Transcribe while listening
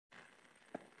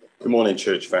Good morning,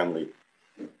 church family.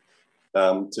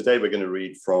 Today we're going to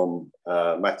read from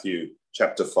Matthew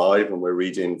chapter 5, and we're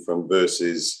reading from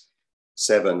verses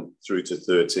 7 through to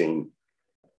 13.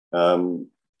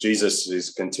 Jesus is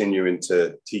continuing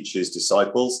to teach his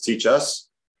disciples, teach us,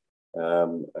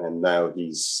 and now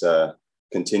he's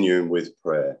continuing with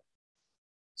prayer.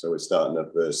 So we're starting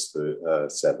at verse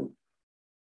 7.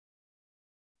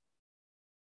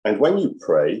 And when you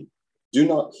pray, do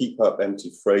not heap up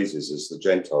empty phrases as the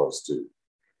Gentiles do,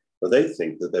 for they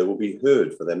think that they will be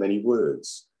heard for their many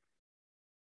words.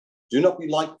 Do not be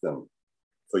like them,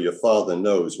 for your Father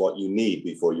knows what you need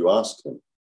before you ask him.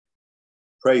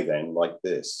 Pray then like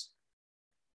this: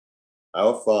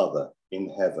 Our Father in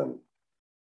heaven,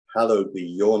 hallowed be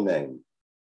your name.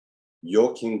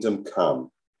 Your kingdom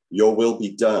come, your will be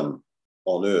done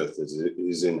on earth as it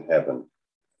is in heaven.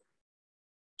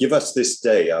 Give us this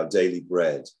day our daily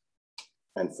bread,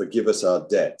 and forgive us our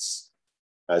debts,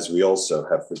 as we also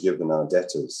have forgiven our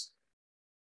debtors.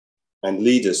 And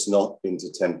lead us not into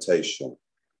temptation,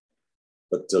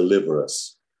 but deliver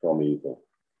us from evil.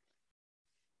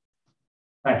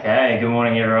 Okay, good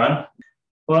morning, everyone.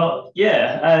 Well,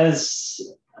 as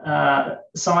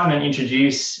Simon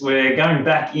introduced, we're going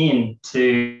back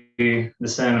into the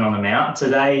Sermon on the Mount.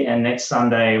 Today and next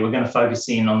Sunday, we're going to focus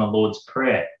in on the Lord's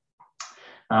Prayer.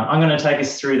 I'm going to take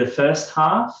us through the first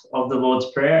half of the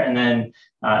Lord's Prayer, and then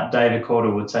David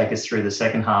Corder will take us through the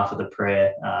second half of the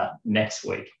prayer next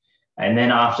week. And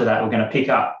then after that, we're going to pick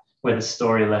up where the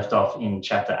story left off in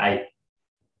chapter 8.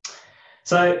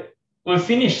 So we've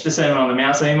finished the Sermon on the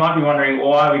Mount, so you might be wondering,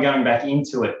 why are we going back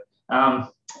into it?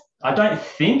 I don't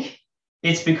think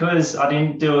it's because I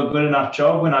didn't do a good enough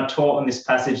job when I taught on this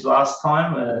passage last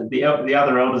time. The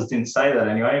other elders didn't say that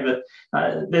anyway,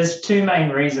 but there's two main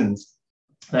reasons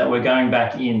that we're going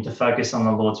back in to focus on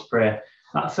the Lord's Prayer.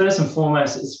 First and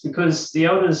foremost, it's because the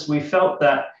elders, we felt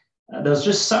that there was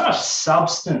just so much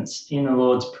substance in the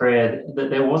Lord's Prayer that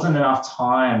there wasn't enough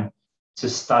time to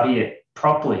study it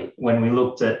properly when we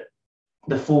looked at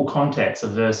the full context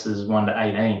of verses 1 to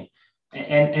 18.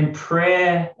 And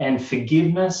prayer and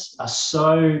forgiveness are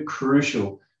so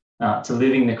crucial to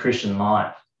living the Christian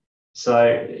life.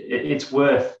 So it's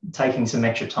worth taking some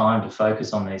extra time to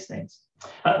focus on these things.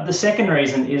 The second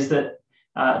reason is that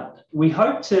we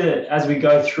hope to, as we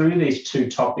go through these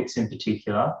two topics in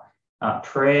particular,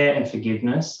 prayer and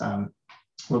forgiveness,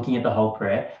 looking at the whole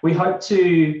prayer, we hope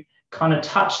to kind of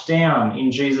touch down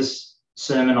in Jesus'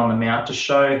 Sermon on the Mount to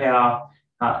show how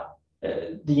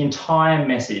the entire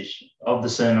message of the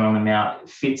Sermon on the Mount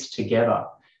fits together.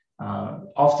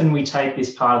 Often we take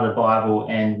this part of the Bible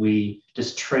and we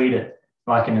just treat it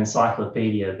like an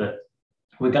encyclopedia, but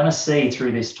we're going to see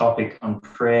through this topic on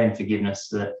prayer and forgiveness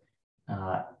that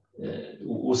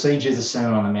we'll see Jesus'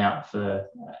 Sermon on the Mount for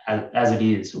as it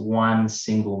is, one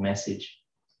single message.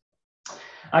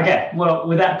 Okay, well,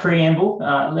 with that preamble,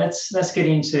 let's get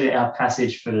into our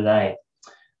passage for today.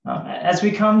 As we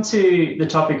come to the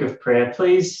topic of prayer,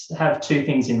 please have two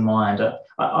things in mind.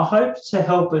 I hope to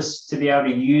help us to be able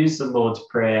to use the Lord's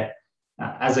Prayer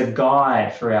as a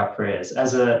guide for our prayers,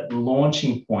 as a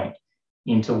launching point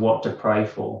into what to pray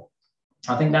for.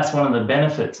 I think that's one of the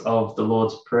benefits of the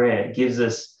Lord's Prayer. It gives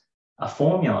us a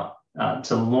formula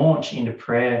to launch into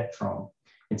prayer from.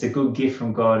 It's a good gift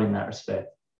from God in that respect.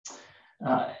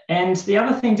 And the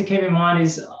other thing to keep in mind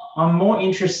is I'm more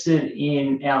interested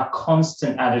in our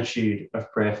constant attitude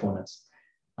of prayerfulness.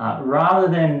 Rather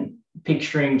than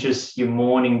picturing just your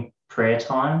morning prayer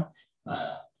time,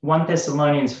 1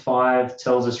 Thessalonians 5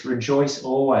 tells us, rejoice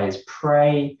always,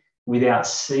 pray without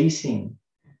ceasing,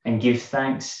 and give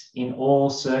thanks in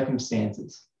all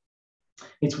circumstances.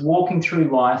 It's walking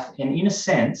through life and, in a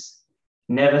sense,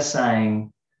 never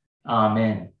saying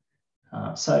amen.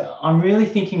 So I'm really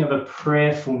thinking of a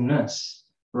prayerfulness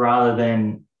rather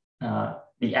than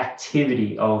the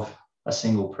activity of a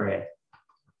single prayer.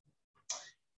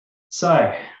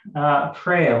 So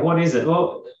prayer, what is it?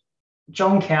 Well,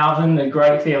 John Calvin, the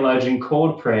great theologian,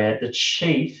 called prayer the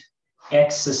chief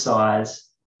exercise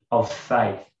of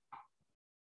faith.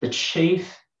 The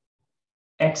chief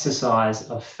exercise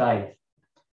of faith.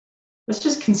 Let's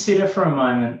just consider for a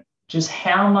moment just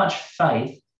how much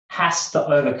faith has to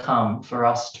overcome for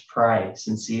us to pray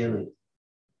sincerely.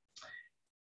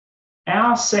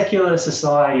 Our secular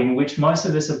society, in which most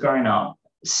of us have grown up,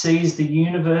 sees the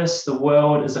universe, the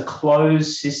world, as a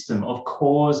closed system of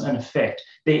cause and effect.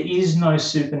 There is no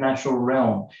supernatural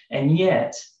realm, and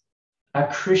yet a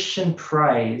Christian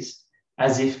prays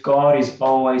as if God is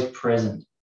always present,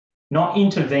 not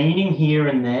intervening here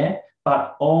and there,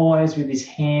 but always with his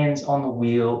hands on the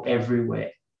wheel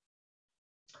everywhere.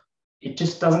 It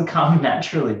just doesn't come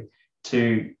naturally.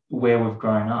 to where we've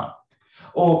grown up.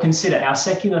 Or consider our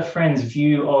secular friends'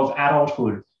 view of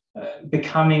adulthood,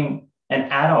 becoming an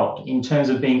adult in terms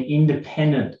of being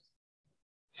independent.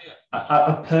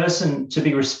 A person to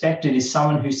be respected is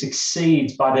someone who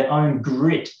succeeds by their own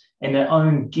grit and their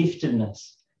own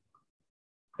giftedness.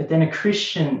 But then a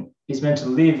Christian is meant to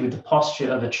live with the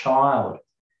posture of a child,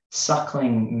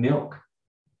 suckling milk.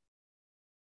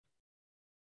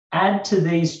 Add to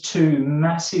these two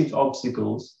massive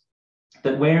obstacles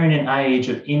that we're in an age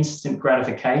of instant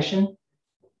gratification,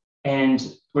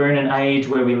 and we're in an age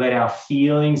where we let our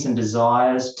feelings and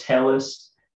desires tell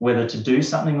us whether to do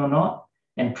something or not.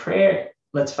 And prayer,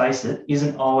 let's face it,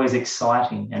 isn't always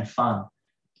exciting and fun.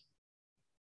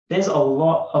 There's a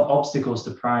lot of obstacles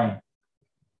to praying.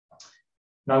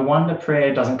 No wonder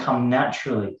prayer doesn't come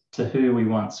naturally to who we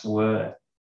once were.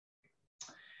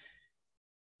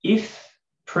 If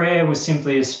prayer was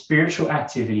simply a spiritual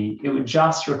activity, it would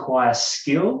just require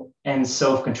skill and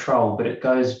self-control, but it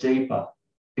goes deeper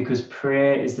because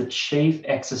prayer is the chief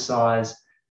exercise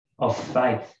of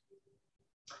faith.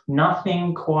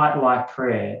 Nothing quite like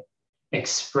prayer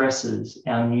expresses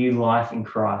our new life in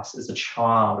Christ as a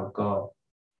child of God.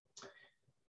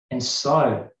 And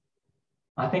so,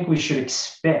 I think we should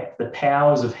expect the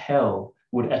powers of hell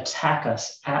would attack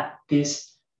us at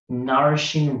this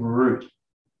nourishing root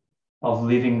of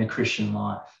living the Christian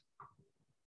life.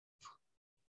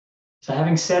 So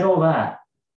having said all that,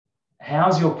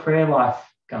 how's your prayer life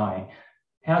going?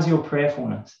 How's your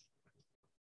prayerfulness?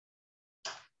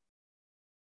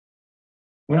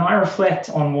 When I reflect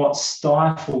on what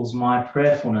stifles my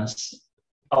prayerfulness,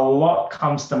 a lot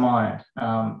comes to mind.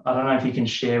 I don't know if you can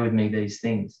share with me these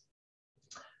things.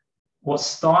 What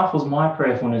stifles my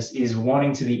prayerfulness is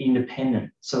wanting to be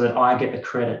independent so that I get the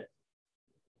credit.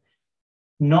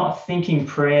 Not thinking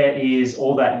prayer is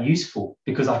all that useful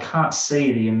because I can't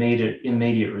see the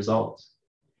immediate results.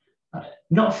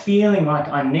 Not feeling like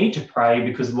I need to pray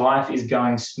because life is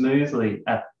going smoothly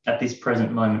at this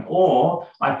present moment, or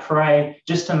I pray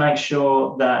just to make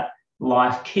sure that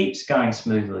life keeps going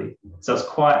smoothly. So it's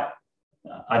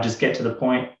I just get to the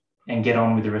point and get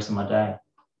on with the rest of my day.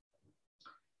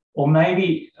 Or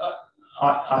maybe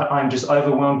I'm just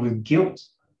overwhelmed with guilt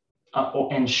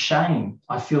and shame.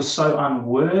 I feel so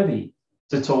unworthy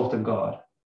to talk to God.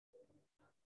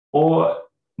 Or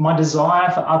my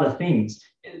desire for other things.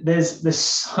 There's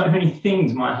so many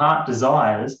things my heart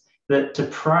desires that to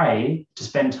pray, to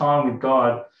spend time with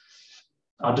God,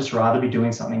 I'd just rather be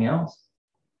doing something else.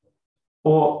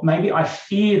 Or maybe I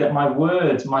fear that my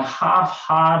words, my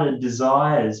half-hearted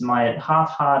desires, my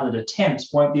half-hearted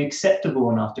attempts won't be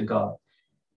acceptable enough to God.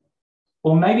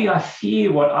 Or maybe I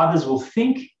fear what others will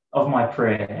think of my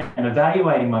prayer and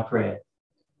evaluating my prayer.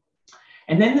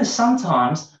 And then there's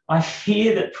sometimes I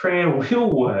fear that prayer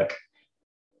will work,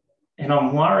 and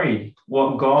I'm worried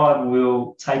what God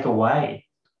will take away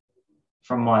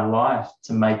from my life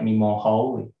to make me more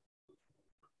holy.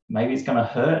 Maybe it's going to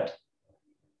hurt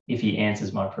if he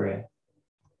answers my prayer.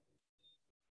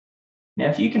 Now,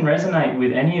 if you can resonate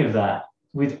with any of that,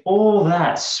 with all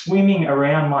that swimming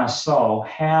around my soul,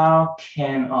 how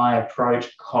can I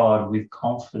approach God with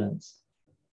confidence?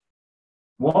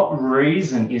 What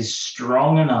reason is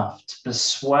strong enough to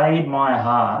persuade my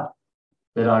heart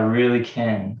that I really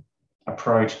can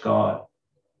approach God?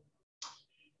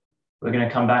 We're going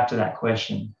to come back to that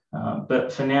question.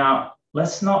 But for now,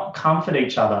 let's not comfort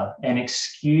each other and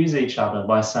excuse each other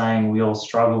by saying we all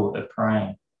struggle at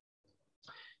praying.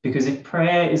 Because if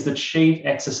prayer is the chief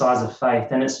exercise of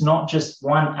faith, then it's not just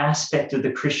one aspect of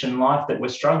the Christian life that we're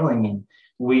struggling in.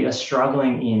 We are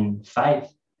struggling in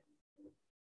faith.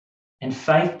 And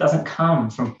faith doesn't come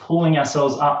from pulling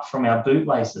ourselves up from our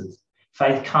bootlaces.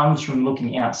 Faith comes from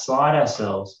looking outside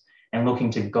ourselves and looking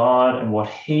to God and what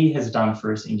he has done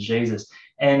for us in Jesus.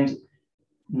 And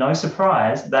no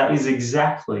surprise, that is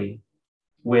exactly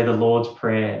where the Lord's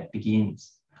Prayer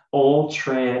begins. All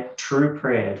true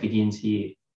prayer begins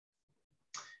here.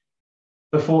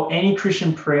 Before any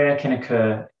Christian prayer can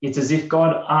occur, it's as if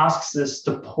God asks us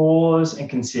to pause and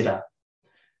consider,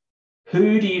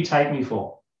 who do you take me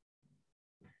for?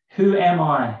 Who am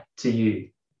I to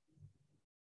you?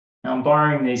 Now, I'm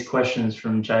borrowing these questions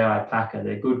from J.I. Packer.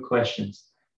 They're good questions.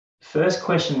 First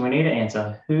question we need to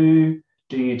answer, who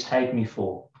do you take me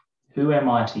for? Who am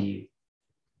I to you?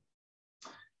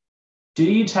 Do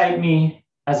you take me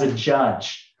as a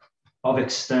judge of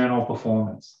external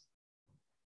performance?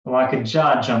 Like a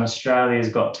judge on Australia's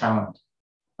Got Talent.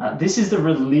 This is the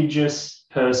religious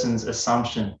person's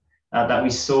assumption that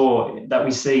we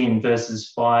see in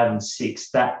verses 5 and 6,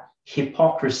 that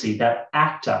hypocrisy, that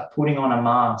actor putting on a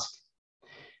mask.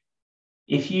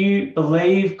 If you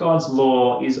believe God's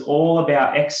law is all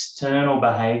about external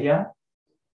behavior,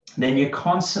 then you're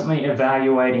constantly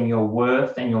evaluating your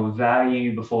worth and your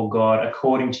value before God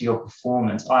according to your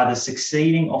performance, either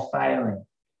succeeding or failing.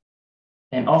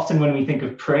 And often when we think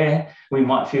of prayer, we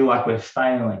might feel like we're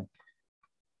failing.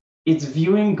 It's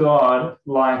viewing God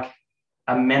like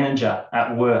a manager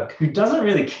at work who doesn't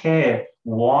really care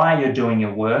why you're doing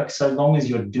your work so long as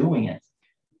you're doing it.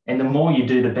 And the more you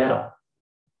do, the better.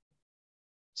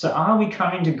 So are we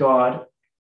coming to God?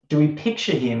 Do we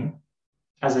picture him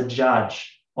as a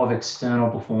judge of external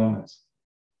performance?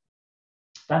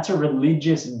 That's a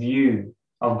religious view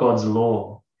of God's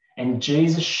law. And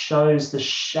Jesus shows the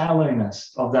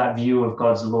shallowness of that view of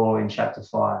God's law in chapter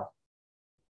 5.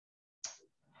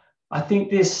 I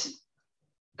think this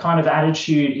kind of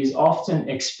attitude is often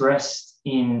expressed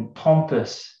in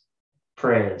pompous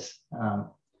prayers.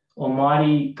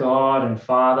 Almighty God and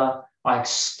Father, I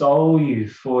extol you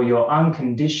for your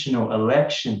unconditional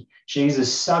election,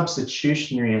 Jesus'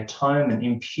 substitutionary atonement,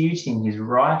 imputing his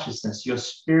righteousness, your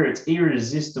Spirit's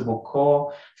irresistible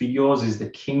call, for yours is the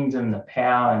kingdom, the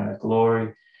power, and the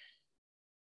glory.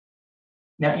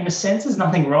 Now, in a sense, there's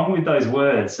nothing wrong with those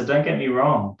words, so don't get me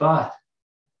wrong, but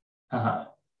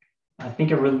I think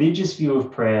a religious view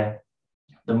of prayer,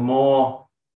 the more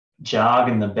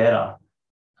jargon, the better.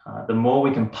 The more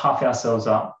we can puff ourselves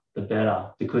up, the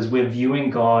better, because we're viewing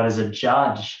God as a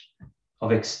judge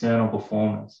of external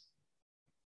performance.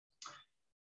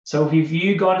 So if we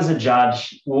view God as a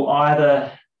judge, we'll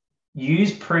either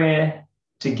use prayer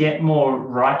to get more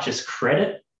righteous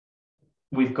credit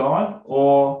with God,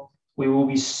 or we will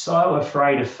be so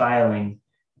afraid of failing,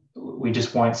 we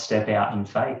just won't step out in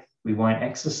faith. We won't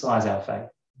exercise our faith.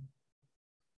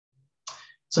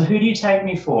 So who do you take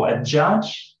me for? A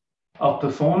judge of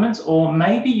performance? Or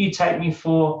maybe you take me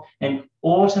for an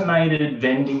automated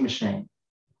vending machine,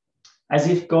 as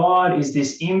if God is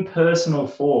this impersonal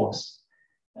force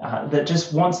that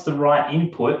just wants the right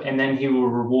input and then he will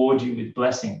reward you with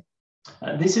blessing.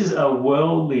 This is a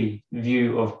worldly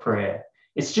view of prayer.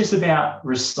 It's just about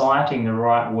reciting the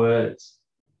right words.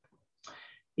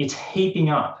 It's heaping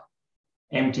up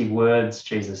empty words,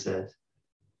 Jesus says.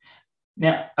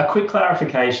 Now, a quick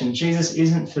clarification, Jesus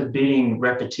isn't forbidding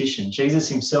repetition. Jesus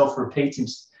himself repeats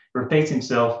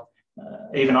himself,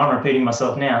 even I'm repeating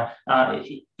myself now,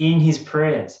 in his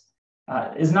prayers.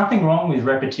 There's nothing wrong with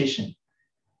repetition.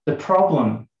 The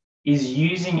problem is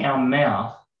using our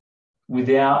mouth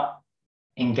without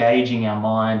engaging our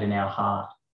mind and our heart.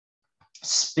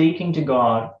 Speaking to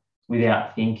God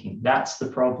without thinking. That's the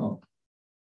problem.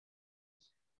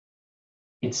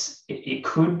 It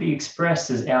could be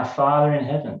expressed as our Father in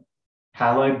heaven,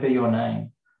 hallowed be your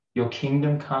name. Your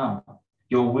kingdom come.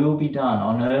 Your will be done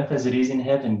on earth as it is in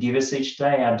heaven. Give us each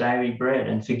day our daily bread,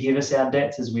 and forgive us our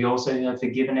debts as we also have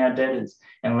forgiven our debtors.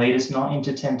 And lead us not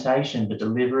into temptation, but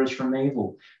deliver us from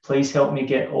evil. Please help me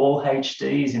get all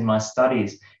HDs in my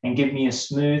studies and give me a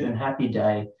smooth and happy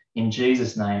day. In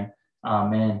Jesus' name,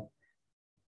 amen.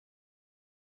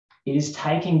 It is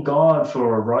taking God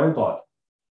for a robot.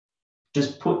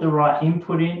 Just put the right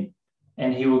input in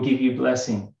and he will give you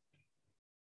blessing.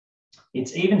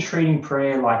 It's even treating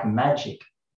prayer like magic.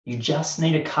 You just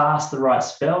need to cast the right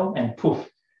spell and poof,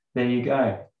 there you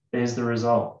go. There's the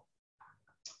result.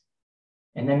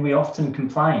 And then we often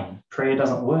complain, prayer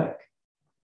doesn't work.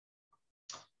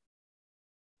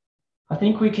 I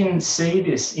think we can see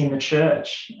this in the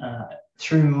church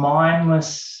through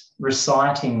mindless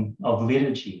reciting of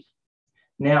liturgy.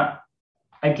 Now,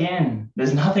 again,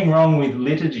 there's nothing wrong with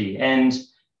liturgy, and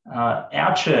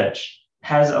our church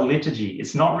has a liturgy.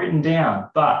 It's not written down,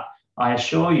 but I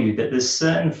assure you that there's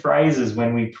certain phrases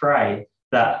when we pray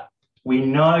that we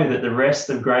know that the rest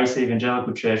of Grace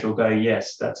Evangelical Church will go,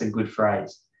 yes, that's a good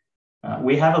phrase.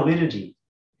 We have a liturgy.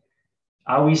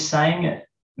 Are we saying it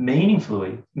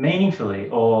meaningfully,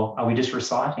 or are we just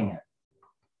reciting it?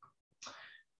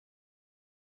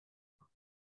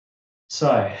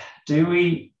 So, do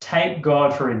we take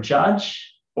God for a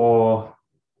judge or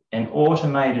an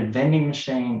automated vending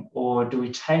machine, or do we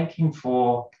take him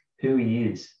for who he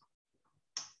is?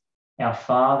 Our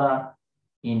Father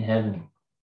in heaven.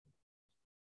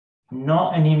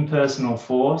 Not an impersonal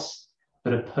force,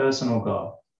 but a personal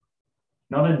God.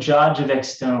 Not a judge of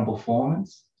external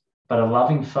performance, but a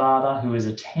loving Father who is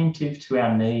attentive to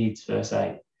our needs, verse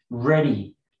 8,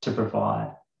 ready to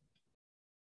provide.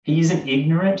 He isn't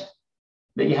ignorant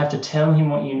that you have to tell him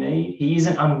what you need. He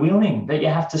isn't unwilling that you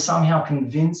have to somehow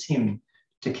convince him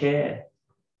to care.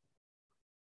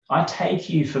 I take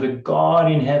you for the God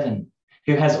in heaven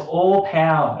who has all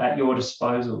power at your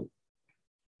disposal.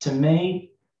 To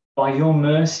me, by your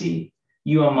mercy,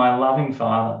 You are my loving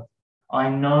Father. I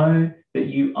know that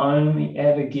you only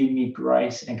ever give me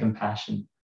grace and compassion.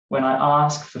 When I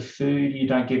ask for food, you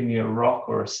don't give me a rock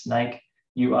or a snake.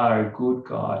 You are a good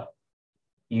God.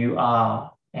 You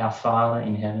are our Father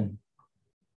in heaven.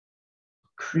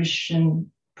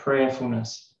 Christian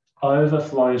prayerfulness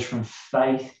overflows from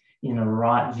faith in a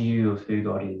right view of who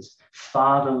God is.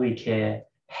 Fatherly care,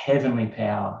 heavenly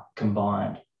power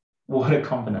combined. What a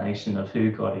combination of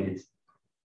who God is.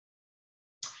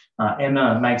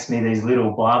 Emma makes me these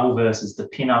little Bible verses to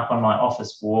pin up on my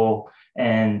office wall.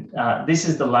 And this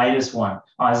is the latest one,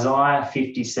 Isaiah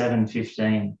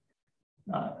 57:15.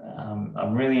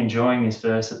 I'm really enjoying this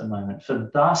verse at the moment. For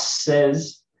thus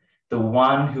says the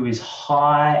one who is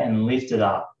high and lifted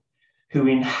up, who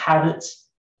inhabits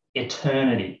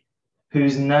eternity,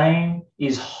 whose name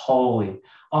is holy.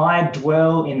 I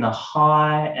dwell in the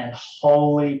high and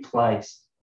holy place,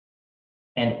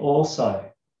 and also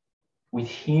with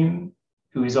him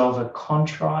who is of a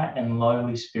contrite and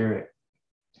lowly spirit,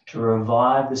 to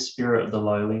revive the spirit of the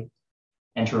lowly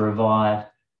and to revive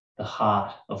the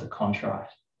heart of the contrite.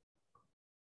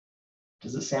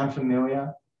 Does it sound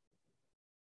familiar?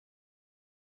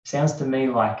 Sounds to me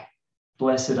like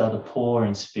blessed are the poor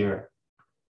in spirit,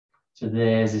 for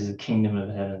theirs is the kingdom of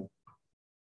heaven.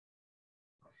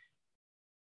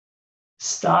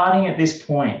 Starting at this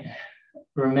point,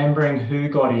 remembering who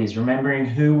God is, remembering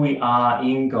who we are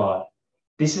in God,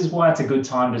 this is why it's a good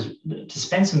time to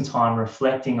spend some time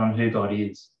reflecting on who God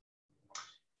is.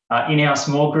 In our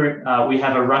small group, we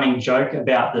have a running joke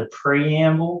about the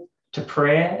preamble to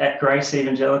prayer at Grace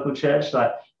Evangelical Church.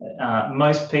 Like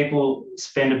most people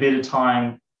spend a bit of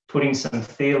time putting some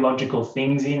theological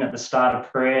things in at the start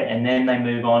of prayer, and then they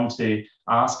move on to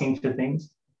asking for things.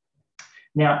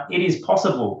 Now, it is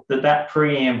possible that that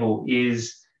preamble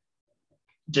is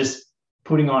just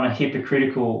putting on a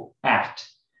hypocritical act,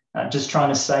 just trying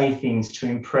to say things to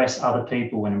impress other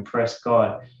people and impress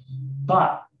God.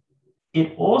 But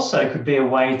it also could be a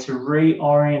way to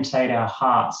reorientate our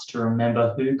hearts to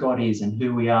remember who God is and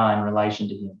who we are in relation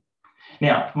to him.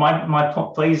 Now,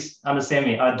 please understand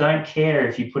me. I don't care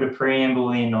if you put a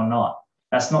preamble in or not.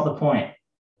 That's not the point.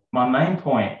 My main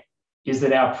point is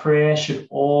that our prayer should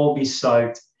all be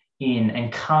soaked in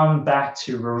and come back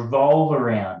to revolve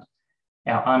around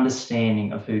our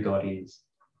understanding of who God is.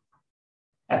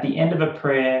 At the end of a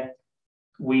prayer,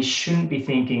 we shouldn't be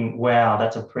thinking, wow,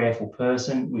 that's a prayerful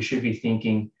person. We should be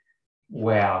thinking,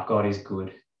 wow, God is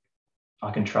good.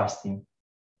 I can trust him.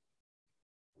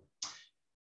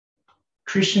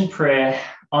 Christian prayer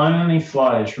only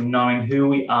flows from knowing who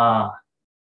we are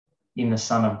in the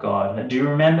Son of God. Do you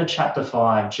remember chapter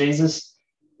 5? Jesus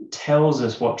tells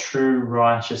us what true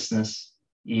righteousness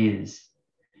is.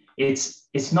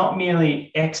 It's not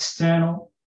merely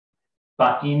external,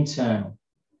 but internal.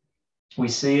 We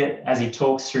see it as he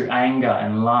talks through anger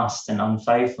and lust and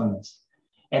unfaithfulness.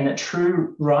 And that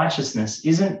true righteousness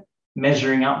isn't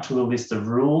measuring up to a list of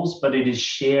rules, but it is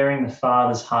sharing the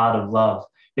Father's heart of love,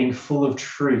 being full of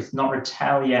truth, not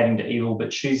retaliating to evil,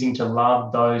 but choosing to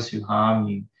love those who harm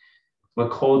you. We're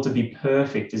called to be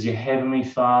perfect as your heavenly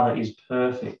Father is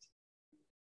perfect.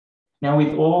 Now,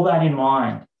 with all that in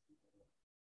mind,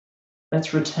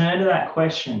 let's return to that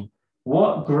question.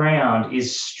 What ground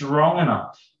is strong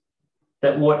enough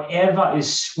that whatever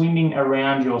is swimming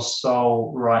around your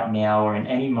soul right now or in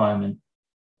any moment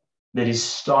that is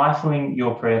stifling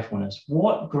your prayerfulness,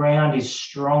 what ground is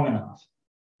strong enough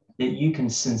that you can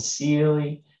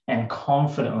sincerely and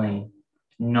confidently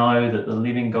know that the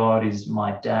living God is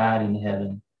my dad in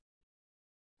heaven?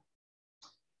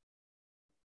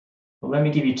 Well, let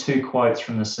me give you two quotes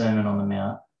from the Sermon on the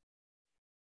Mount.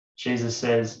 Jesus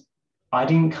says, I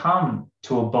didn't come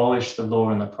to abolish the law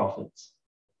and the prophets,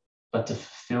 but to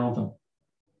fulfill them.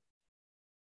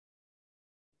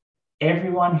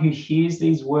 Everyone who hears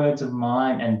these words of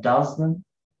mine and does them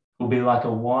will be like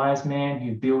a wise man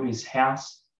who built his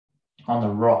house on the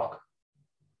rock.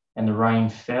 And the rain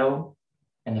fell,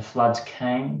 and the floods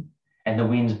came, and the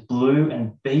winds blew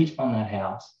and beat on that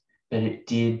house, but it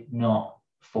did not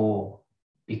fall,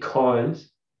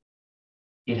 because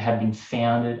it had been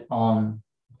founded on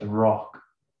the rock.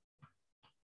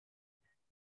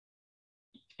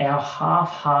 Our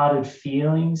half-hearted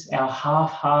feelings, our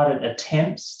half-hearted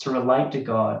attempts to relate to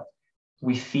God,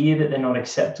 we fear that they're not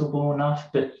acceptable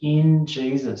enough, but in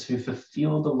Jesus, who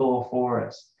fulfilled the law for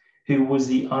us, who was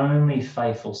the only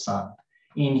faithful Son,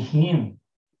 in him,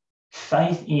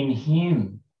 faith in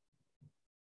him,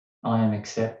 I am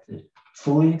accepted,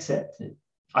 fully accepted.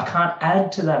 I can't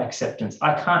add to that acceptance.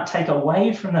 I can't take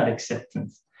away from that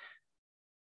acceptance.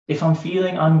 If I'm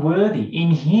feeling unworthy, in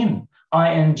him,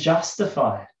 I am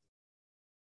justified.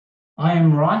 I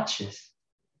am righteous.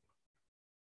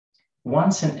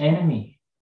 Once an enemy,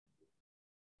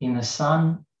 in the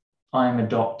Son, I am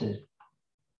adopted.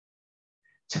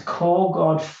 To call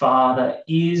God Father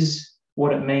is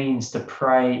what it means to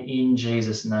pray in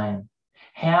Jesus' name.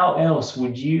 How else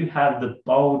would you have the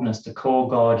boldness to call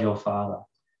God your Father?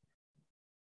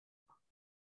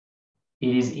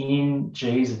 It is in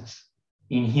Jesus,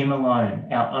 in him alone,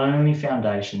 our only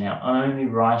foundation, our only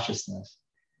righteousness,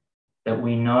 that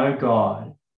we know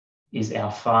God is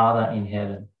our Father in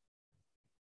heaven.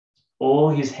 All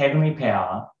his heavenly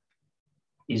power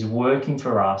is working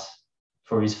for us,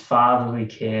 for his fatherly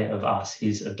care of us,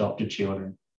 his adopted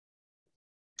children.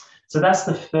 So that's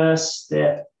the first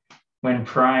step when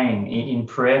praying in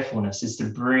prayerfulness, is to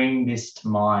bring this to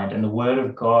mind. And the Word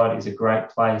of God is a great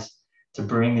place to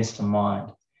bring this to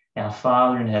mind. Our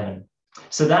Father in heaven.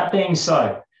 So that being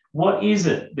so, what is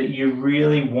it that you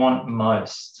really want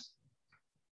most?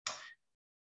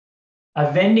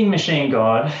 A vending machine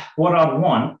God, what I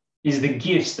want is the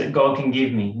gifts that God can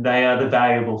give me. They are the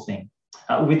valuable thing.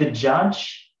 With a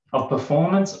judge of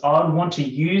performance, I would want to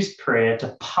use prayer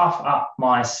to puff up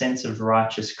my sense of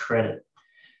righteous credit.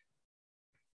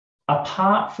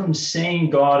 Apart from seeing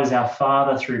God as our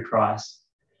Father through Christ,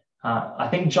 I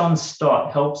think John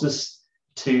Stott helps us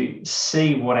to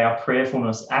see what our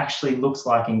prayerfulness actually looks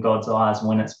like in God's eyes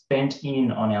when it's bent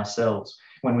in on ourselves,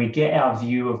 when we get our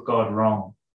view of God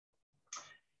wrong.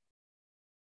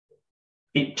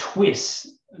 It twists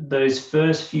those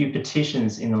first few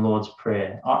petitions in the Lord's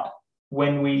Prayer.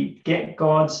 When we get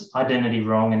God's identity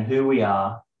wrong and who we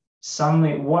are,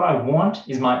 suddenly what I want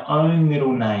is my own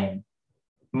little name,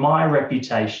 my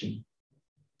reputation,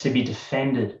 to be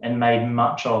defended and made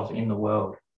much of in the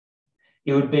world.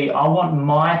 It would be, I want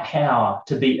my power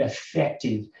to be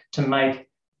effective, to make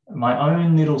my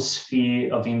own little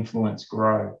sphere of influence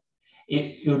grow.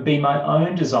 It would be my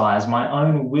own desires, my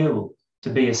own will to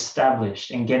be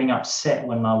established, and getting upset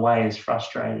when my way is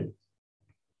frustrated.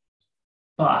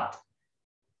 But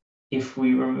if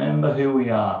we remember who we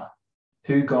are,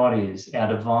 who God is, our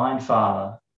divine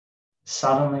Father,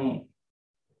 suddenly,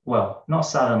 well, not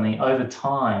suddenly, over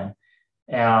time,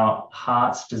 our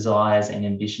heart's desires and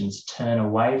ambitions turn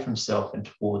away from self and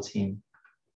towards him.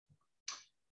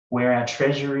 Where our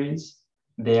treasure is,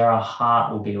 there our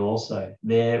heart will be also.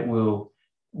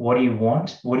 What do you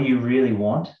want? What do you really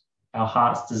want? Our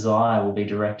heart's desire will be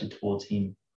directed towards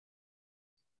him.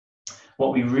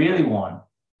 What we really want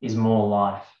is more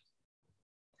life.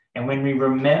 And when we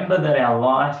remember that our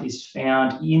life is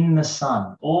found in the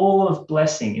Son, all of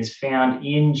blessing is found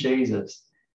in Jesus,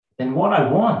 then what I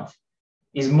want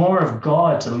is more of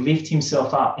God to lift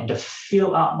himself up and to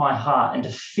fill up my heart and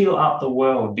to fill up the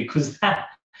world, because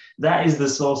that is the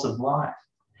source of life.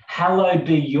 Hallowed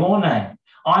be your name.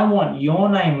 I want your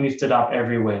name lifted up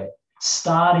everywhere,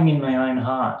 starting in my own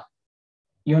heart.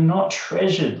 You're not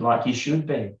treasured like you should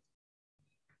be.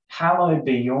 Hallowed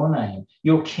be your name.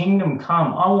 Your kingdom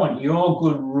come. I want your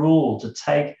good rule to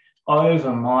take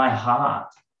over my heart.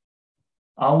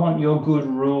 I want your good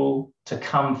rule to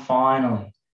come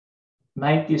finally.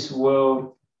 Make this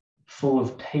world full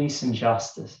of peace and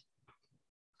justice.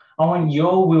 I want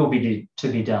your will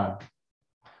to be done.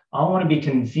 I want to be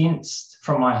convinced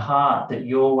from my heart that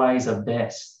your ways are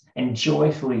best and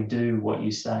joyfully do what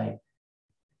you say.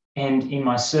 And in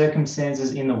my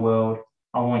circumstances in the world,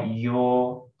 I want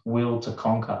your will to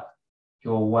conquer.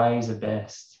 Your ways are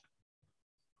best.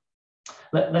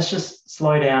 Let's just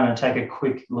slow down and take a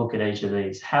quick look at each of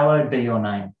these. Hallowed be your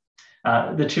name.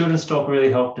 The children's talk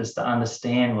really helped us to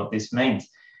understand what this means.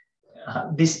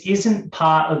 This isn't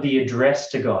part of the address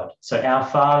to God. So our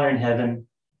Father in heaven,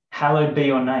 hallowed be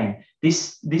your name.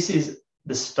 This is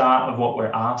the start of what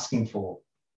we're asking for.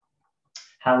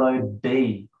 Hallowed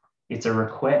be. It's a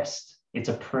request. It's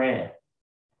a prayer.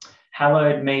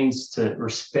 Hallowed means to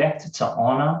respect, to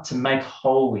honor, to make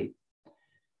holy.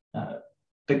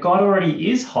 But God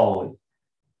already is holy.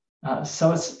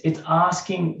 So it's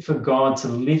asking for God to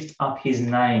lift up his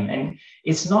name. And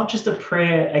it's not just a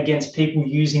prayer against people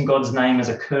using God's name as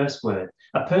a curse word.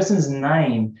 A person's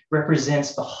name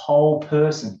represents the whole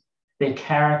person, their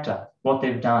character, what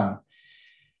they've done.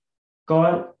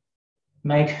 God,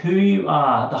 make who you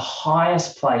are the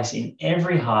highest place in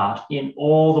every heart, in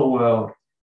all the world.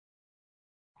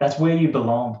 That's where you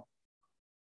belong.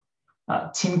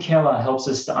 Tim Keller helps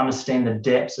us to understand the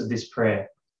depths of this prayer.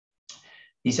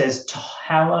 He says, to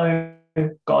hallow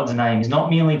God's name is not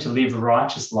merely to live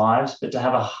righteous lives, but to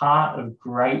have a heart of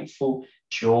grateful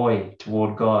joy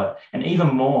toward God, and even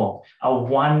more, a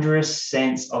wondrous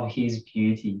sense of his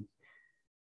beauty.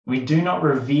 We do not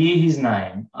revere his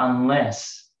name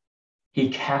unless he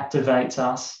captivates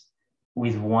us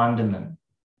with wonderment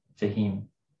for him.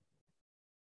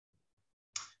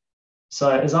 So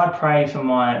as I pray for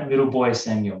my little boy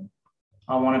Samuel,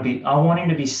 I want him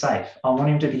to be safe. I want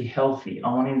him to be healthy.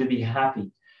 I want him to be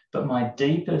happy. But my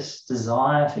deepest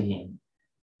desire for him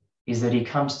is that he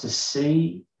comes to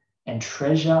see and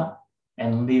treasure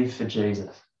and live for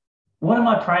Jesus. What am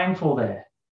I praying for there?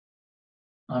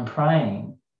 I'm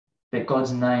praying that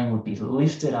God's name would be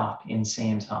lifted up in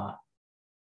Sam's heart.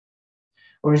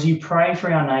 Or as you pray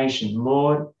for our nation,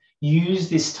 Lord, use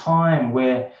this time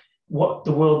where what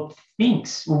the world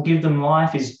thinks will give them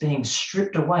life is being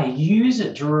stripped away. Use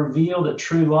it to reveal that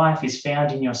true life is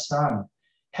found in your Son.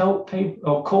 Help people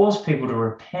or cause people to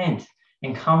repent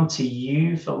and come to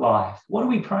you for life. What are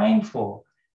we praying for?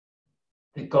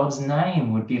 That God's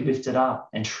name would be lifted up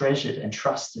and treasured and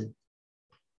trusted.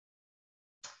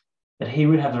 That he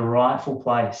would have the rightful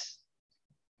place.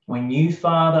 When you,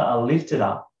 Father, are lifted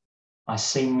up, I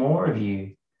see more of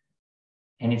you.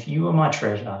 And if you are my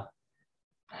treasure,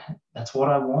 that's what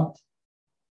I want.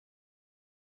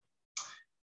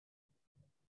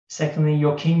 Secondly,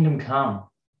 your kingdom come.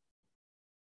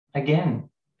 Again,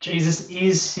 Jesus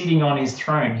is sitting on his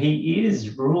throne. He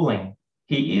is ruling.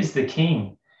 He is the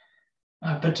king.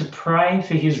 But to pray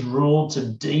for his rule to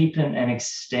deepen and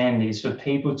extend is for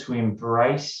people to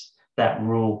embrace that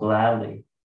rule gladly.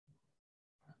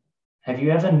 Have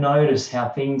you ever noticed how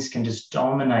things can just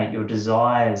dominate your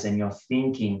desires and your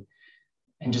thinking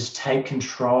and just take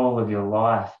control of your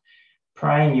life?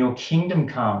 Praying your kingdom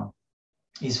come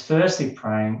is firstly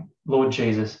praying, Lord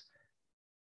Jesus,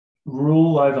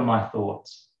 rule over my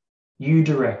thoughts. You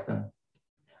direct them.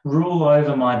 Rule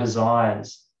over my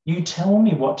desires. You tell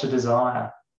me what to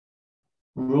desire.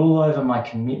 Rule over my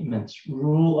commitments.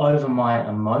 Rule over my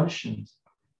emotions.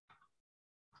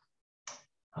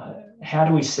 How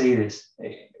do we see this?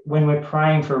 When we're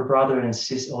praying for a brother and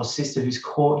sister who's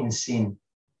caught in sin,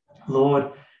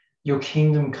 Lord, your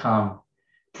kingdom come.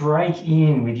 Break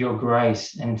in with your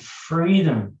grace and free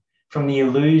them from the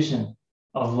illusion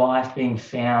of life being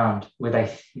found where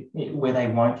they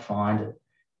won't find it.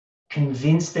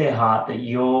 Convince their heart that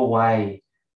your way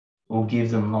will give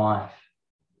them life.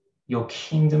 Your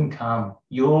kingdom come,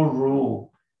 your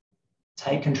rule.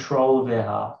 Take control of their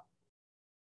heart.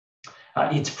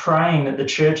 It's praying that the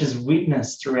church's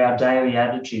witness through our daily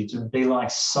attitudes would be like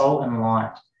salt and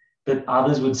light, that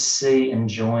others would see and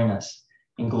join us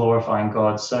in glorifying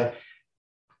God. So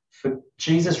for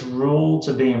Jesus' rule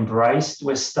to be embraced,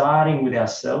 we're starting with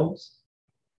ourselves,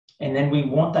 and then we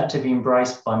want that to be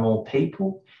embraced by more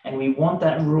people, and we want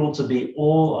that rule to be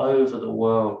all over the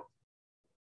world.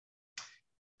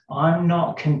 I'm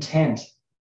not content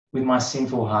with my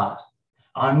sinful heart.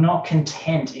 I'm not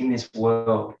content in this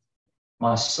world.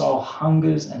 My soul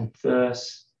hungers and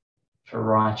thirsts for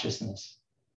righteousness.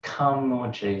 Come,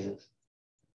 Lord Jesus.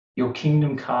 Your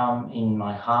kingdom come in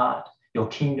my heart. Your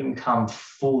kingdom come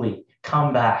fully.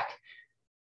 Come back.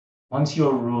 Once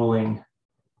you're ruling,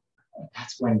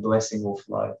 that's when blessing will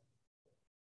flow.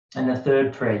 And the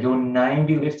third prayer, your name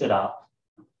be lifted up,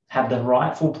 have the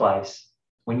rightful place.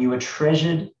 When you are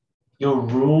treasured, your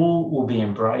rule will be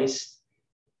embraced,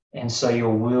 and so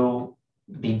your will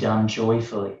be done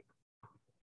joyfully.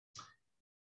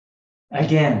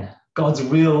 Again, God's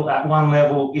will at one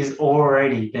level is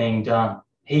already being done.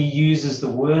 He uses the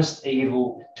worst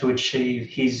evil to achieve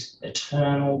his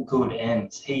eternal good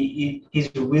ends.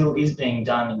 His will is being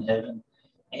done in heaven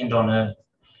and on earth.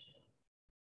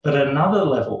 But at another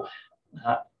level,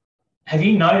 have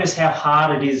you noticed how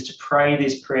hard it is to pray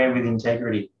this prayer with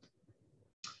integrity?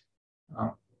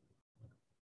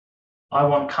 I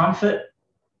want comfort.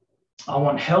 I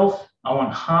want health. I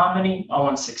want harmony. I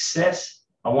want success.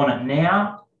 I want it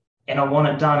now, and I want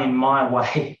it done in my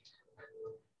way.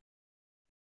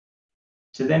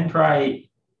 To then pray,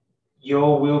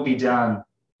 your will be done.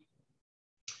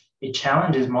 It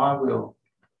challenges my will.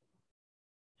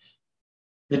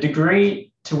 The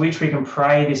degree to which we can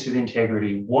pray this with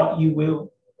integrity, what you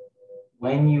will,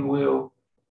 when you will,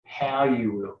 how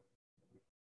you will,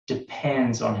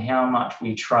 depends on how much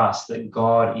we trust that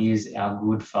God is our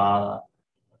good Father.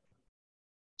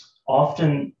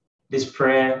 Often, this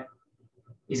prayer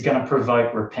is going to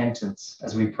provoke repentance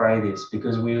as we pray this,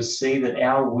 because we will see that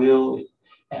our will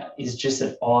is just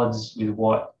at odds with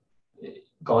what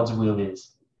God's will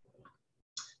is.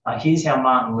 Here's how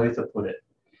Martin Luther put it,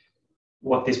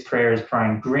 what this prayer is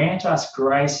praying. Grant us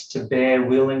grace to bear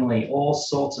willingly all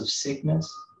sorts of sickness,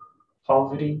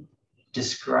 poverty,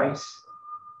 disgrace,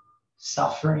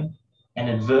 suffering, and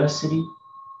adversity,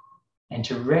 and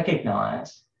to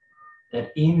recognize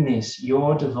that in this,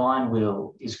 your divine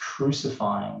will is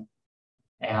crucifying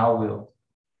our will.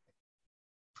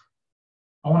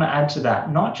 I want to add to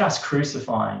that, not just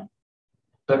crucifying,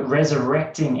 but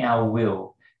resurrecting our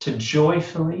will to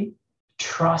joyfully,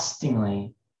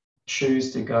 trustingly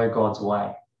choose to go God's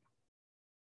way.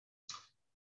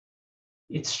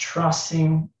 It's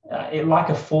trusting, like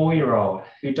a 4-year-old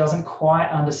who doesn't quite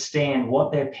understand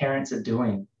what their parents are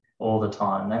doing all the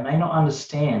time. They may not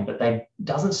understand, but it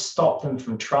doesn't stop them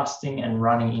from trusting and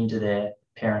running into their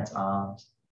parents' arms.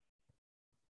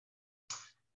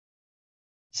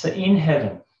 So in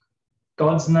heaven,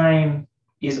 God's name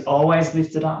is always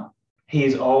lifted up. He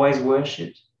is always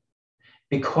worshipped.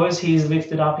 Because he is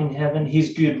lifted up in heaven,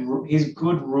 his good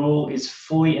rule is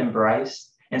fully embraced.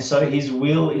 And so his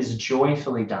will is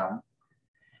joyfully done.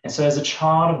 And so as a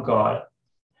child of God,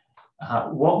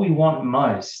 what we want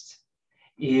most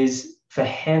is for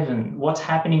heaven, what's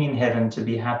happening in heaven to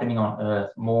be happening on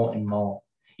earth more and more,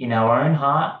 in our own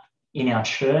heart, in our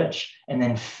church, and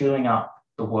then filling up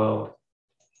the world.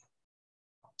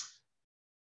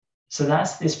 So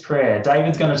that's this prayer.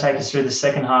 David's going to take us through the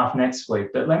second half next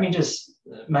week, but let me just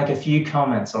make a few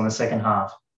comments on the second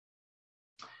half.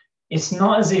 It's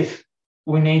not as if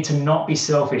we need to not be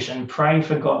selfish and pray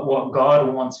for God, what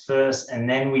God wants first, and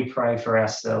then we pray for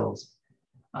ourselves.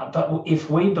 But if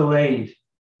we believe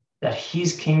that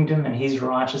his kingdom and his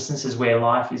righteousness is where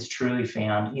life is truly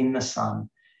found in the Son,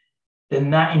 then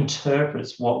that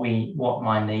interprets what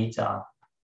my needs are.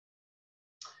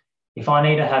 If I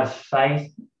need to have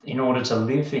faith in order to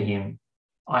live for him,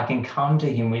 I can come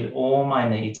to him with all my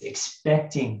needs,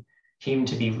 expecting him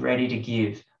to be ready to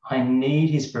give. I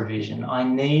need his provision. I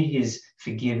need his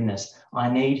forgiveness. I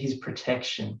need his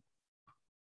protection.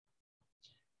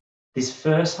 This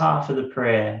first half of the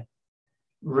prayer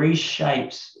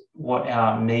reshapes what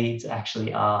our needs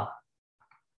actually are.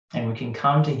 And we can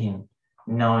come to him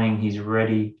knowing he's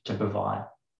ready to provide.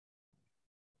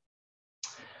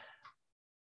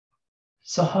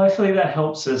 So hopefully that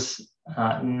helps us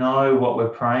know what we're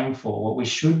praying for, what we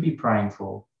should be praying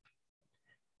for.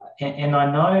 And I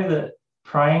know that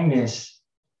praying this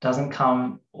doesn't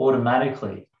come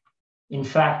automatically. In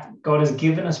fact, God has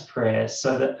given us prayer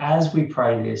so that as we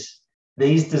pray this,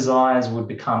 these desires would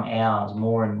become ours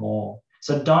more and more.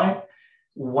 So don't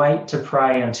wait to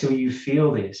pray until you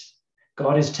feel this.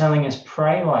 God is telling us,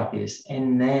 pray like this,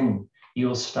 and then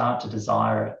you'll start to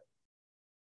desire it.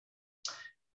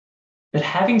 But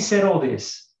having said all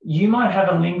this, you might have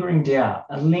a lingering doubt,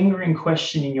 a lingering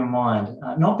question in your mind,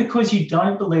 not because you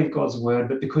don't believe God's word,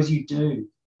 but because you do.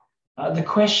 The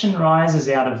question rises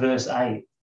out of verse 8.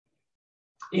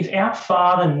 If our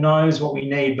Father knows what we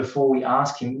need before we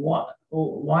ask him,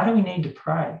 why do we need to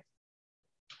pray?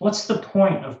 What's the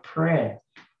point of prayer?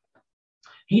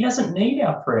 He doesn't need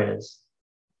our prayers.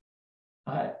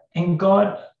 And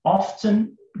God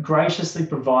often graciously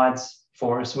provides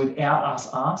for us without us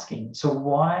asking. So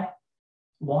why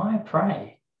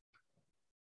pray?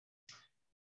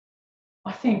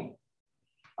 I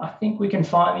think we can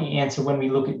find the answer when we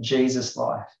look at Jesus'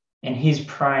 life and his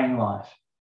praying life.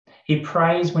 He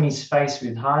prays when he's faced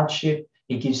with hardship.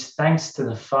 He gives thanks to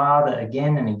the Father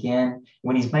again and again.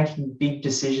 When he's making big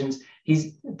decisions,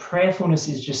 his prayerfulness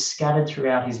is just scattered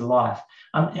throughout his life.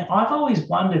 And I've always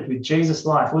wondered with Jesus'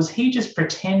 life, was he just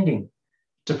pretending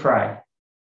to pray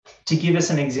to give us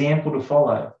an example to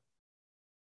follow?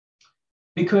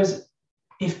 Because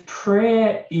if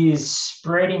prayer is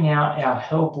spreading out our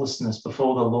helplessness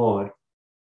before the Lord,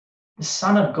 the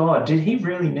Son of God, did he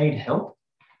really need help?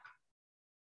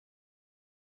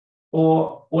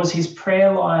 Or was his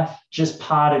prayer life just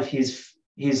part of his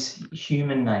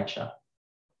human nature?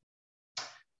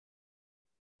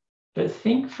 But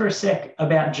think for a sec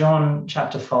about John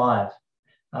chapter 5.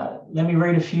 Let me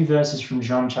read a few verses from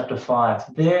John chapter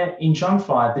 5. There in John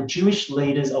 5, the Jewish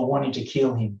leaders are wanting to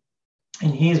kill him.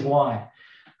 And here's why.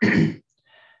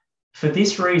 For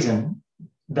this reason,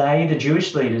 the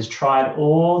Jewish leaders, tried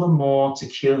all the more to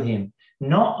kill him.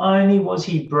 Not only was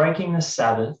he breaking the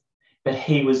Sabbath, but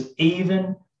he was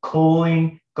even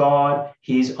calling God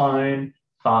his own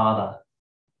Father,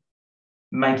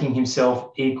 making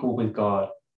himself equal with God.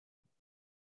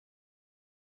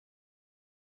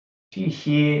 Do you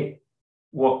hear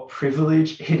what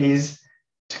privilege it is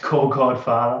to call God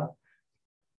Father?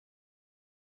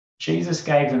 Jesus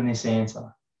gave them this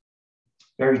answer.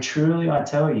 Very truly, I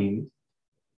tell you,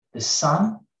 the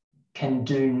Son can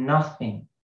do nothing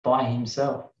by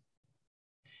himself.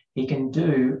 He can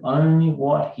do only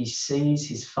what he sees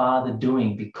his Father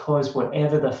doing, because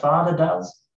whatever the Father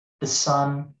does, the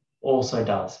Son also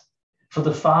does. For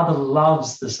the Father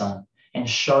loves the Son and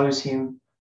shows him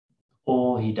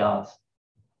all he does.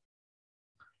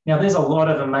 Now, there's a lot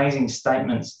of amazing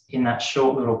statements in that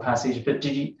short little passage, but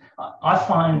I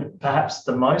find perhaps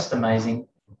the most amazing,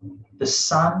 the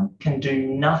Son can do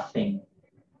nothing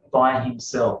by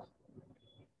himself.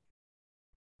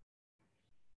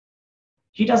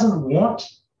 He doesn't want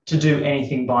to do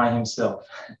anything by himself.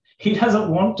 He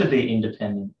doesn't want to be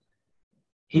independent.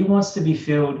 He wants to be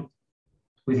filled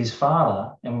with his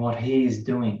Father and what he is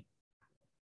doing.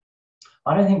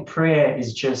 I don't think prayer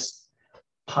is just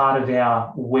part of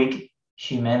our weak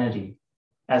humanity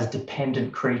as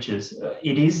dependent creatures.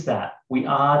 It is that. We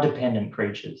are dependent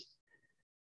creatures.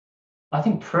 I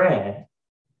think prayer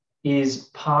is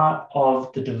part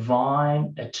of the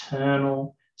divine,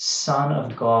 eternal Son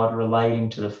of God relating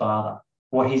to the Father,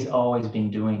 what he's always been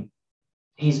doing.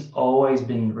 He's always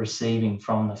been receiving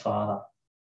from the Father.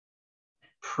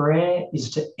 Prayer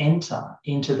is to enter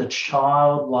into the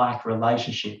childlike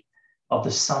relationship of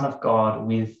the Son of God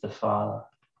with the Father.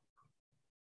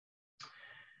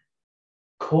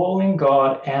 Calling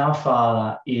God our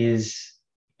Father is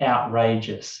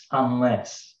outrageous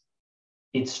unless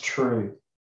it's true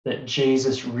that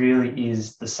Jesus really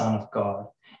is the Son of God.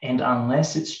 And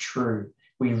unless it's true,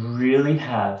 we really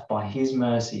have, by his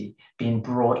mercy, been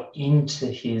brought into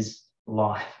his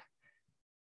life.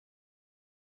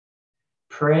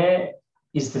 Prayer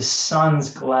is the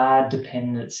Son's glad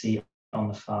dependency on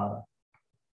the Father.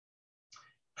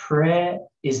 Prayer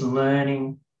is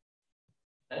learning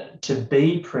to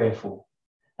be prayerful,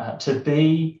 to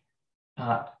be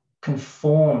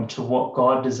conformed to what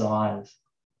God desires.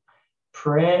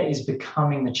 Prayer is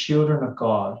becoming the children of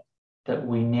God that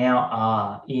we now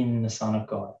are in the Son of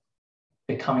God,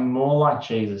 becoming more like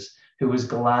Jesus, who was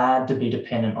glad to be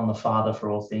dependent on the Father for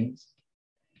all things,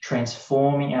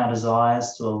 transforming our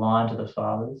desires to align to the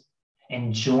Father's,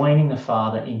 and joining the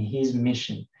Father in his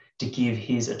mission to give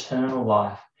his eternal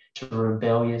life to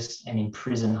rebellious and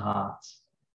imprisoned hearts.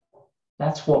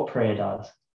 That's what prayer does.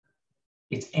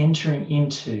 It's entering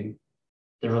into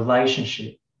the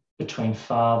relationship between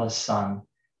Father, Son,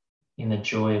 in the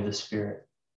joy of the Spirit.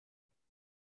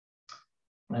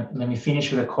 Let me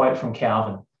finish with a quote from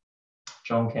Calvin,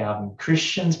 John Calvin.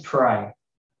 Christians pray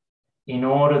in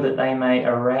order that they may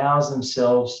arouse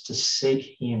themselves to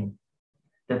seek him,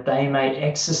 that they may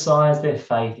exercise their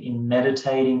faith in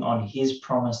meditating on his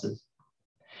promises,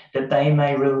 that they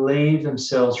may relieve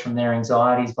themselves from their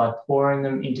anxieties by pouring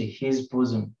them into his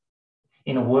bosom.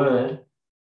 In a word,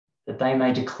 that they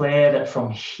may declare that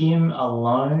from him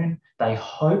alone they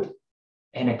hope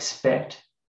and expect,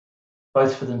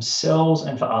 both for themselves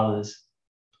and for others,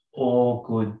 all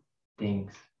good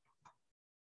things.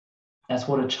 That's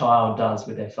what a child does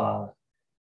with their father.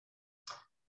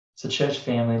 So, church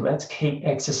family, let's keep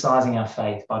exercising our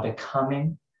faith by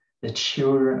becoming the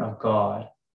children of God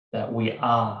that we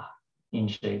are in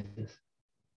Jesus.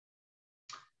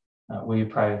 Will you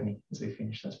pray with me as we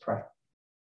finish? Let's pray.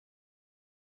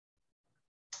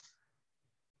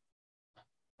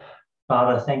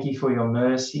 Father, thank you for your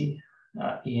mercy.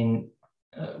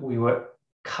 We were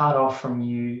cut off from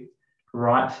you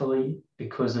rightfully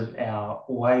because of our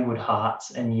wayward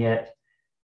hearts, and yet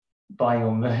by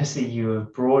your mercy you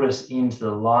have brought us into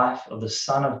the life of the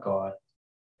Son of God,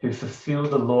 who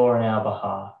fulfilled the law on our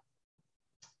behalf,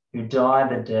 who died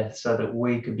the death so that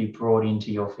we could be brought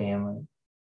into your family.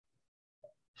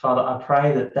 Father, I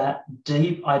pray that that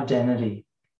deep identity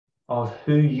of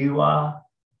who you are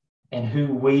and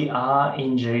who we are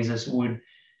in Jesus would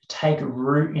take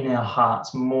root in our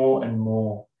hearts more and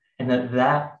more, and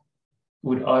that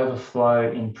would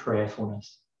overflow in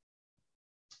prayerfulness.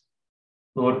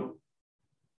 Lord,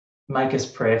 make us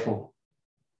prayerful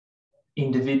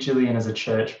individually and as a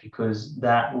church, because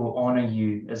that will honour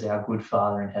you as our good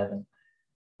Father in heaven.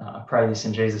 I pray this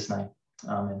in Jesus' name.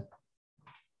 Amen.